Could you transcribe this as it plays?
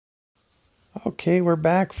Okay, we're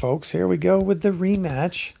back, folks. Here we go with the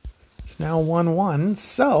rematch. It's now 1-1.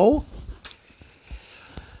 So,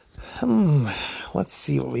 let's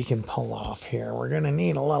see what we can pull off here. We're going to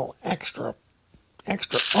need a little extra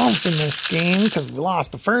oomph in this game because we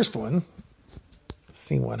lost the first one. Let's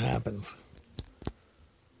see what happens.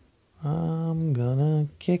 I'm gonna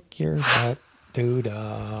kick your butt.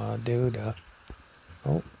 Doo-da, doo-da.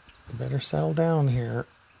 Oh, better settle down here.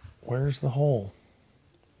 Where's the hole?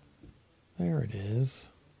 There it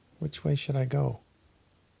is. Which way should I go?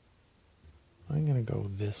 I'm going to go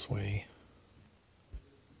this way.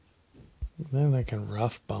 Then I can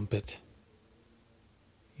rough bump it.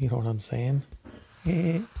 You know what I'm saying?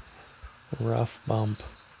 Rough bump.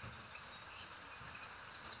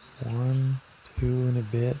 1, 2 and a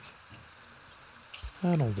bit.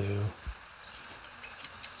 That'll do.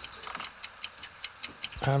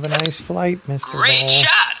 Have a nice flight, Mr. Great Ball.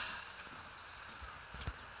 shot!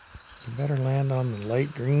 You better land on the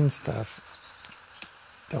light green stuff.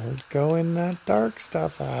 Don't go in that dark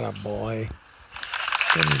stuff. Atta boy.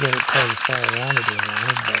 Didn't get it quite as far around as I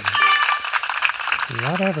wanted, but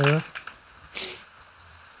whatever.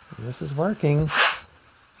 This is working.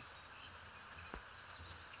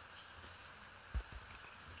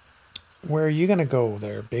 Where are you going to go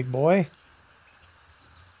there, big boy?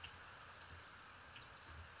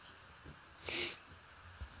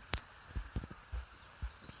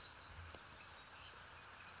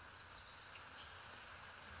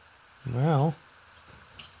 Well,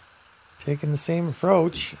 taking the same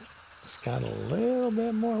approach. It's got a little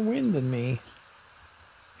bit more wind than me.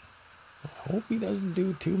 I hope he doesn't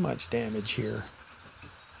do too much damage here.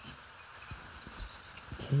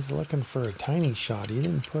 He's looking for a tiny shot. He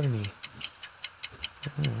didn't put any.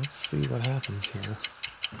 Oh, let's see what happens here.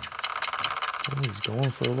 Oh, he's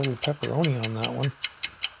going for a little pepperoni on that one.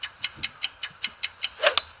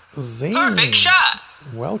 Zing! Perfect shot!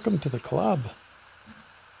 Welcome to the club.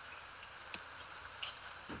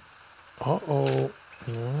 Uh-oh.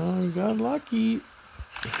 Oh, you got lucky.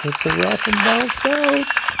 Hit the rough and bounced out.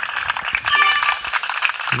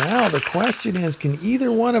 Now the question is, can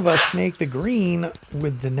either one of us make the green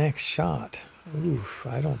with the next shot? Oof,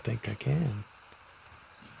 I don't think I can.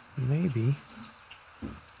 Maybe.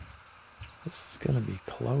 This is going to be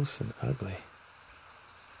close and ugly.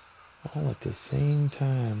 All at the same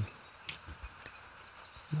time.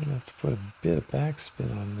 Might have to put a bit of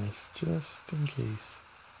backspin on this, just in case.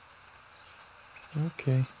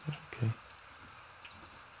 Okay.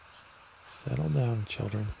 Settle down,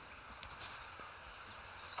 children.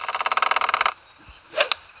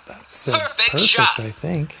 That's perfect shot. I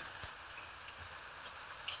think.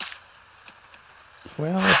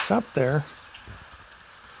 Well, it's up there.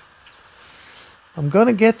 I'm going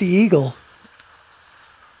to get the eagle.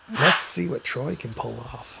 Let's see what Troy can pull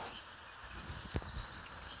off.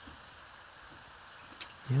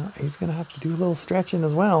 Yeah, he's going to have to do a little stretching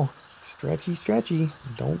as well. Stretchy.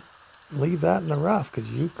 Don't leave that in the rough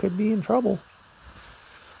because you could be in trouble.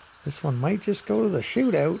 This one might just go to the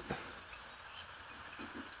shootout.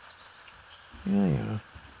 Yeah,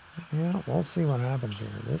 we'll see what happens here.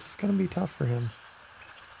 This is going to be tough for him.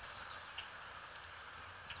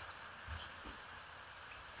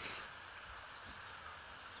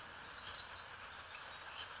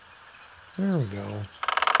 There we go.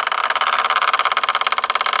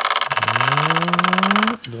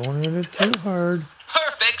 Don't hit it too hard.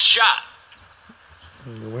 Perfect shot!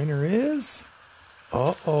 The winner is...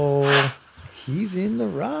 Uh-oh. He's in the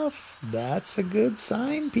rough. That's a good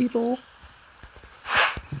sign, people.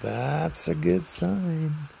 That's a good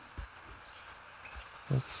sign.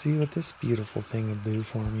 Let's see what this beautiful thing will do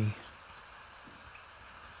for me.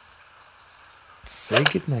 Say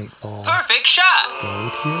goodnight, ball. Perfect shot! Go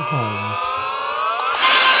to your home.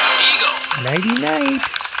 Eagle!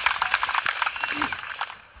 Nighty-night!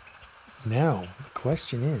 Now, the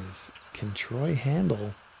question is, can Troy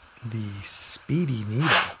handle the speedy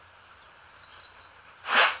needle?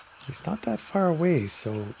 He's not that far away,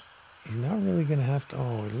 so he's not really going to have to...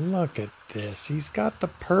 Oh, look at this. He's got the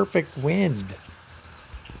perfect wind.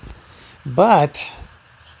 But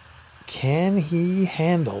can he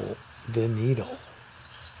handle the needle?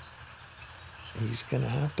 He's going to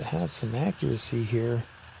have some accuracy here.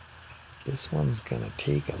 This one's going to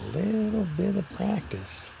take a little bit of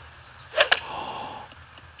practice. Oh,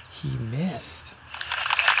 he missed.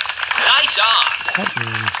 Nice on! That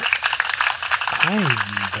means I'm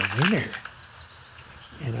the winner.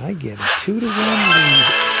 And I get a 2-1 lead.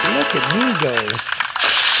 Look at me go.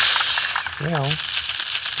 Well,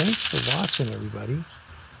 thanks for watching, everybody.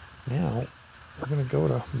 Now, we're going to go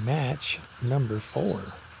to match number 4.